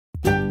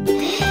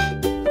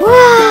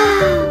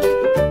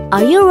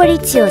Are you ready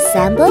to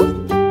assemble?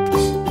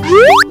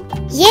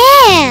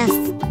 Yes!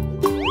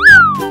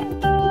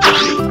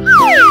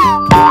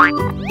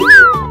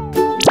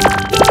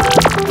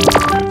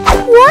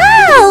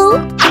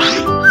 Wow!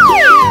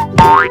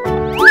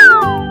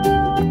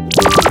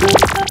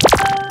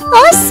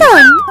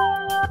 Awesome!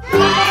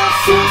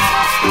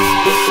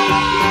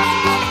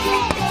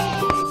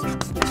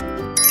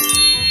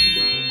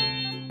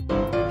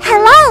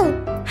 Hello!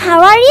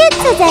 How are you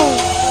today?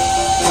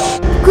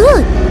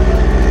 Good!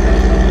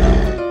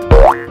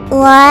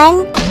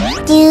 1,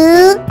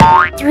 2,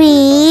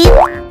 3,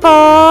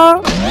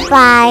 4,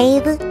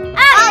 5.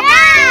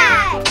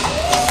 Alright!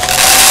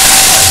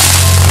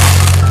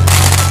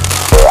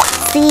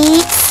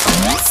 6,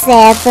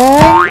 7,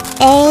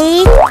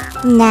 8,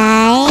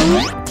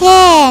 9,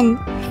 10.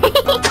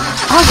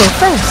 I'll go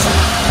first.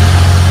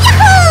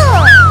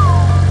 Yahoo!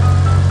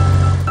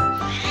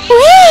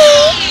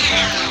 Whee!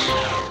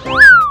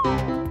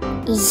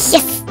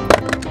 Yes!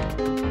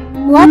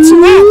 What's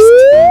next?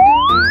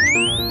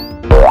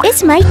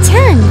 It's my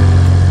turn.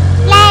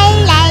 La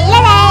la la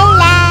la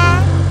la.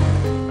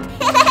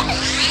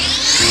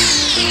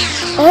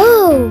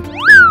 Oh!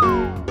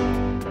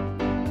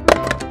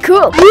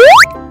 Cool!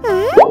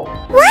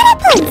 What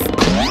happens?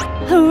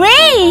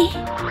 Hooray!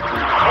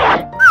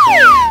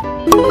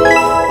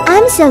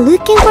 I'm so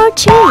looking for a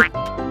treat.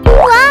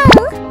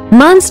 Wow!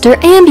 Monster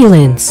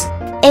ambulance.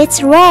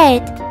 It's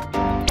red.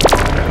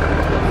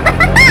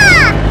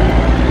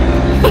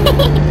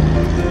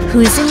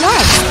 Who's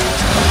next?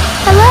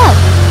 Hello.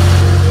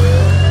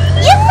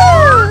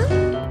 Yoo-hoo!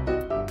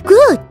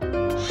 Good.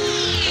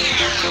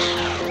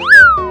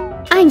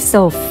 I'm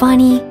so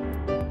funny.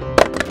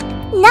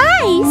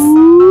 Nice.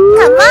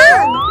 Come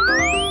on!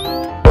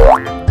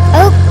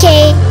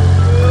 Okay.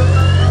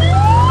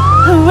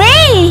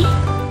 Hooray!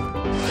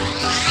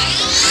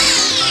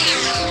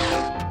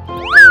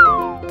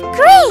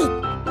 Great!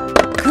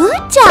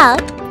 Good job.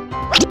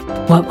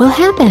 What will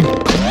happen?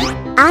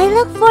 I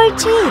look for a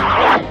treat.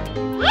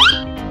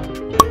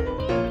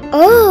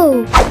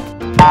 Oh!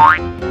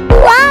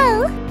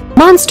 Wow!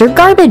 Monster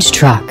garbage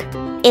truck.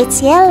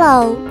 It's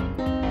yellow.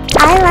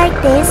 I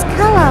like this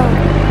color.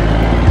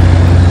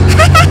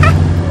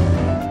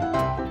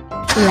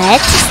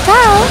 Let's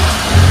start.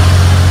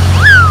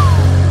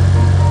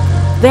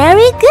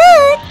 Very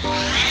good.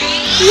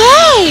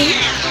 Yay!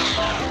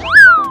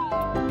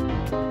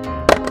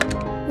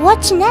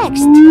 What's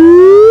next?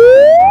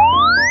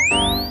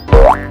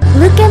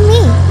 Look at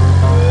me.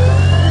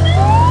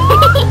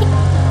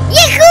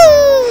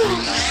 Yahoo!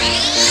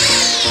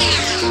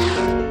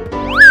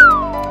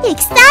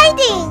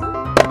 Exciting!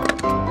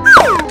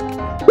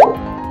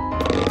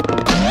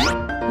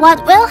 What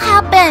will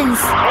happen?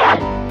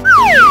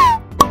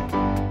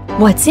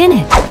 What's in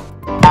it?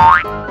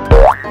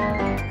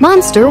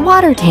 Monster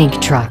water tank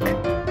truck.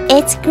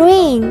 It's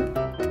green.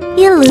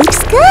 It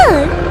looks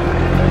good.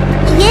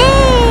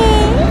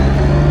 Yay!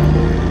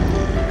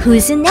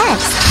 Who's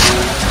next?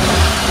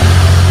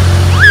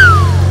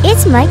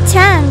 It's my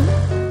turn.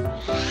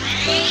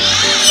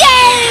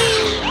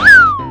 Yay!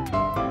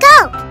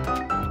 Go!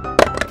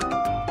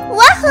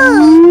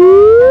 Wahoo!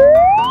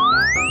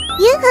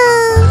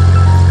 Yoo-hoo!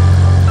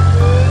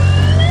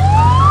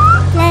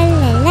 La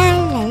la la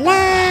la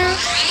la.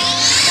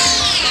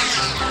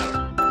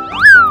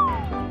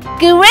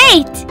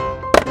 Great!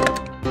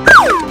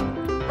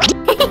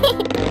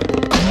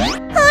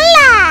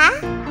 Hola!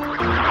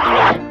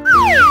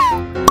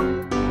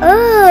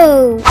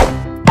 Oh!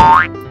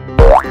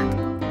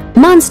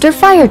 Monster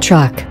fire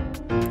truck.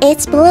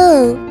 It's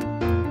blue.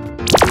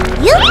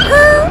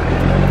 Yoo-hoo!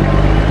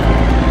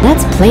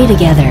 Let's play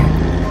together.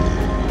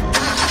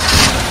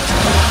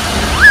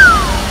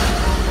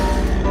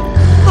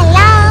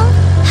 Hello!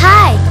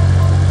 Hi.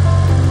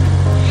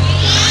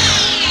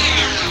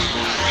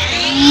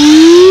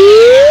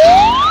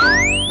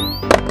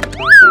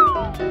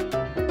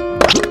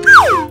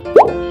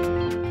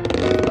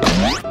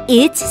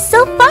 It's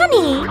so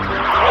funny.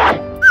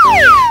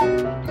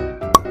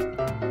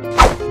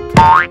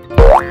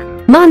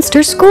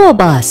 Monster school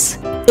bus.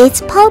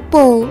 It's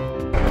purple.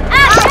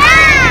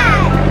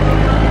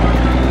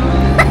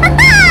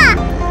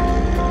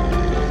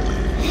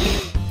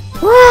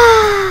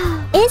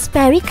 Wow! It's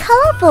very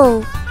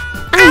colorful.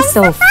 I'm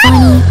so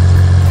funny.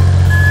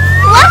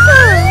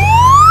 Wahoo!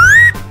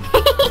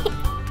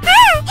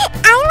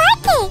 I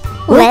like it!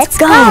 Let's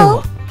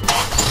go.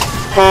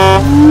 Hola!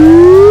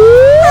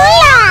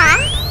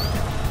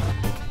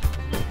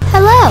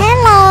 Hello.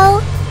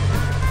 Hello!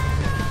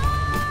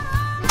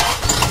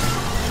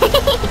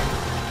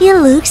 It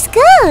looks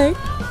good.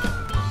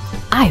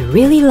 I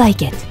really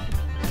like it.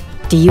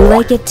 Do you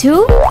like it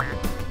too?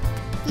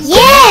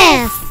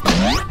 Yes!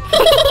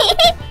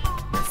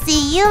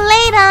 See you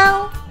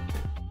later!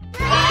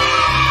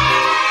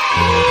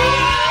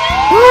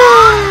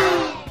 Wow!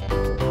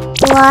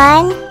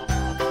 1,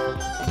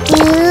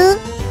 2,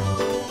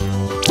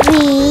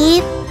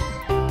 3,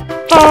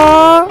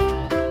 4,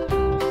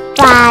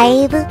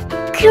 5.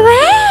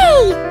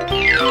 Great!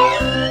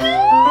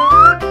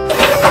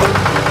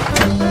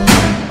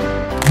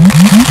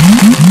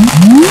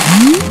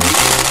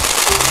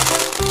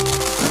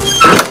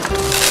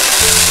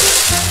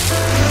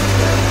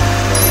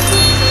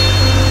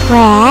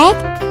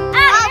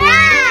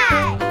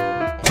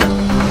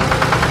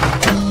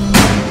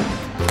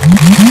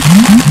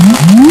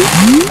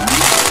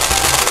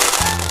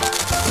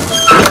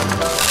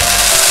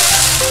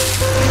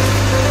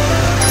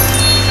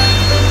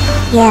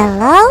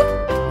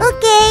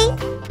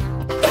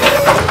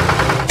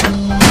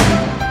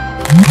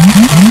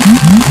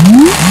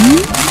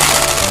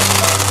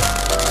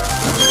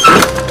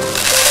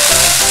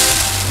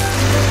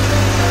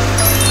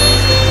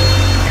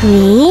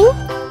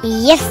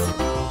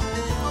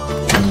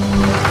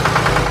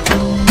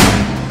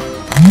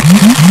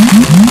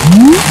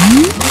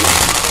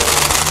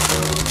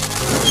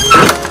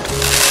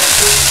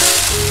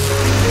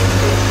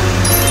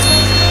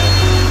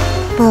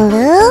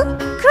 Blue,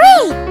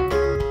 green.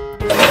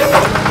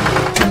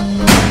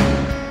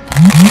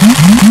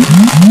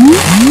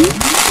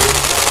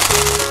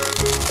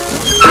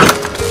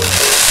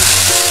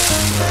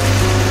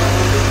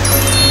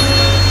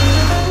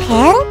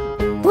 Pink.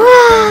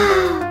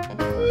 Wow!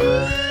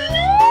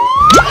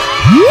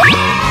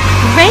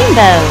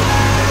 Rainbow.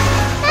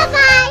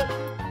 Bye-bye.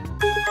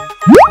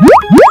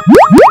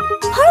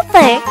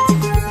 Perfect.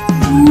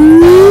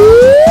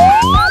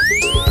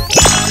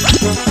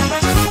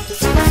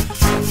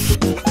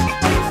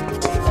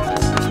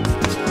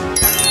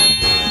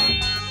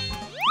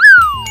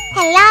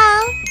 Hello.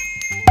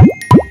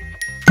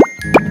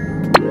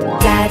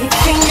 Daddy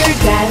finger,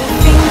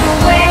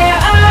 where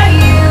are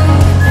you?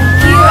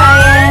 Here I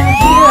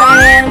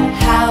am,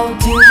 how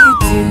do you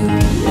do?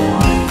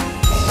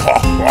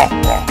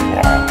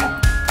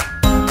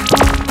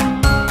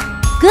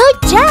 Good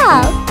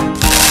job.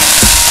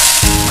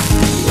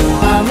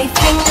 Mommy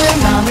finger,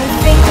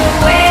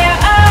 where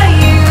are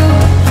you?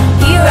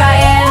 Here I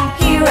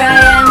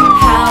am,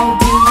 how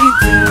do you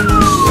do?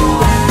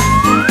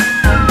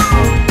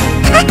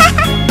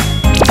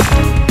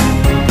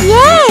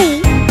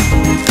 Yay!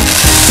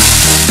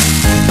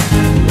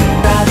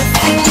 Brother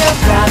finger,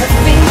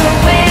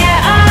 where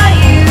are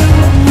you?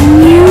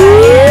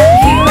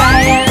 Here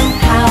I am,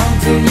 how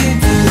do you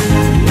do?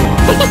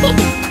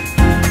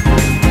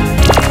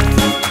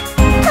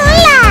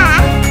 Hola!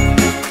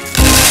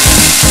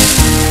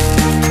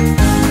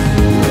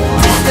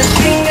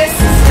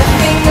 Sister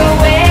finger,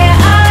 where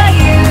are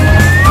you?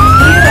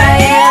 Here I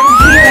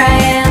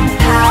am,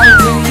 how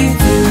do you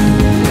do?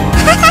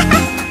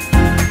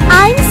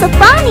 I'm so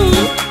funny.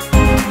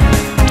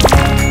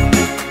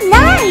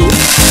 Nice!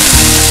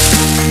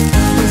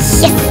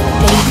 Yes!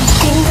 Baby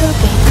finger,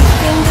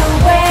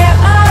 where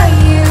are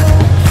you?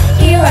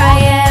 Here I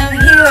am,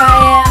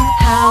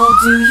 how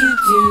do you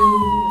do?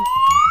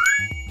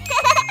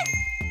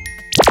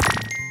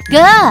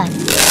 Good.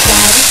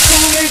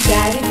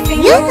 Daddy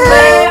finger, Yoo-hoo!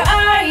 where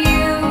are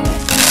you?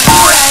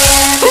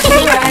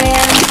 Here I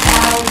am,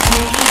 how do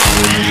you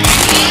do?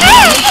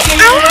 Hey,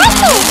 I like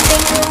it!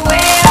 Finger,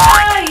 where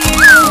are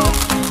you?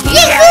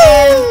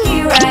 Yoo-hoo!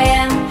 Here I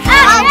am,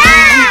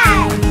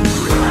 Alright!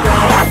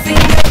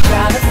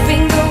 Brother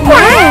finger,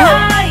 where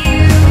are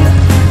you?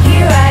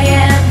 Here I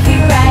am,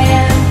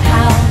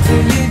 how do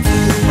you do?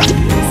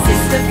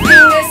 Sister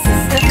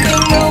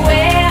finger,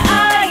 where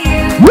are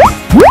you?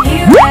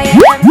 Here I am,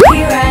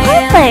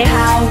 Perfect.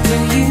 how do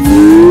you do?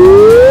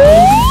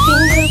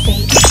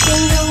 Baby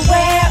finger,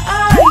 where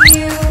are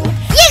you?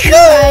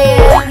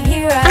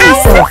 Here I am,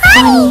 so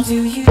how do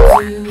you do?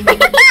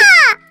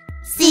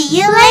 See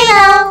you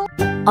later!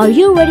 Are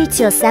you ready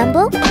to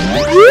assemble?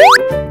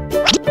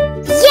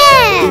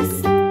 Yes!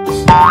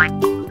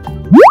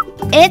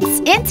 It's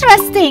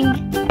interesting.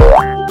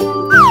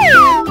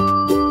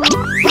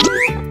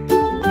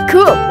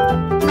 Cool.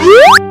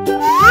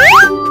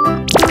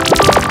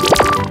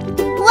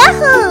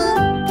 Wahoo!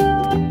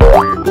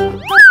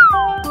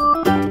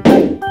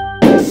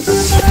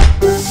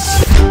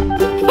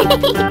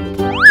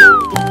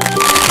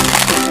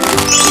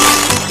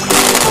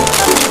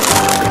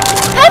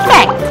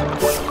 Perfect.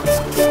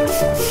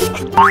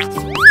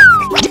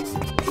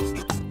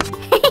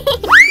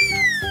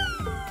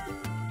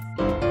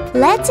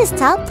 Let's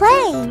stop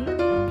playing.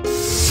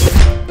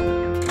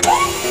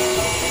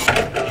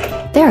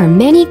 There are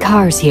many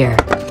cars here.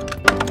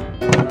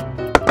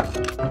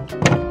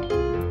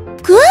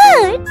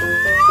 Good!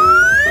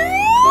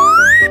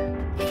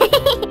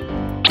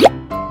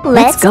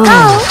 Let's go.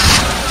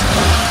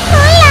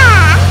 Hola!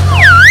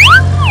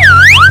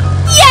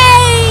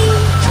 Yay!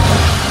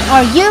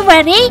 Are you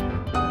ready?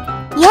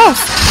 Yes,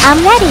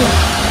 I'm ready.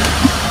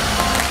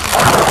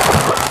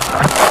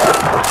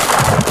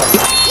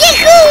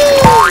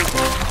 Yahoo!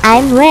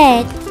 I'm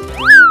red.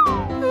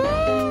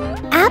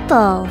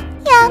 Apple.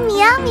 Yummy,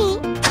 yummy.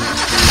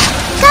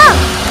 Go!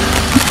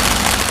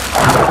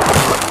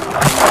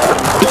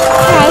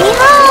 Hey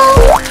ho!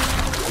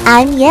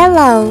 I'm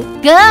yellow.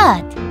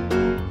 Good.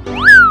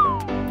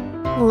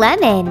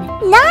 Lemon.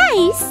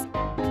 Nice!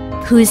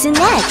 Who's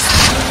next?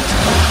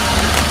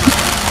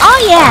 Oh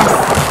yes.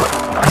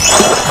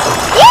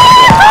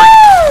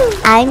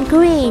 Yahoo! I'm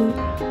green.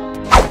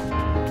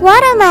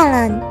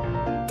 Watermelon.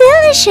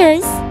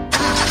 Delicious!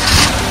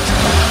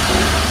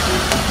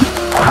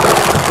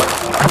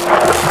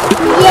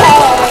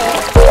 Yeah!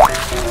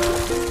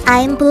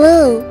 I'm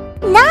blue.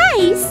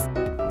 Nice!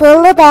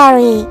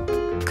 Blueberry.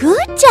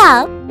 Good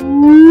job!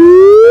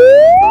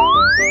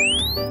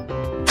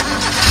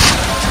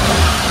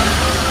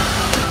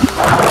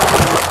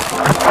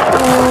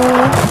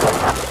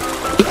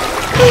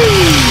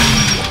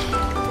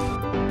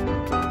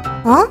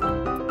 Huh?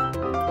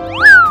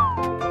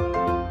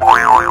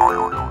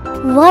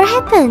 What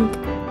happened?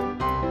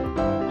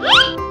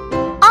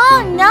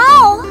 Oh no!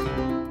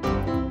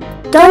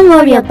 Don't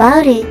worry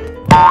about it.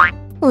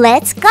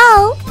 Let's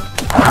go!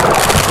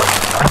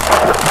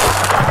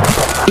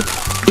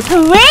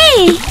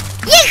 Hooray!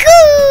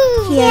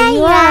 Yahoo! Here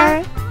you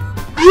are.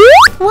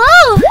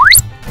 Whoa!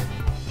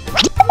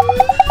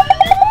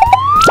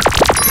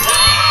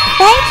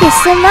 Thank you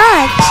so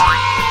much.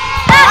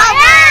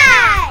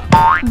 Alright!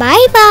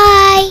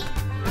 Bye-bye!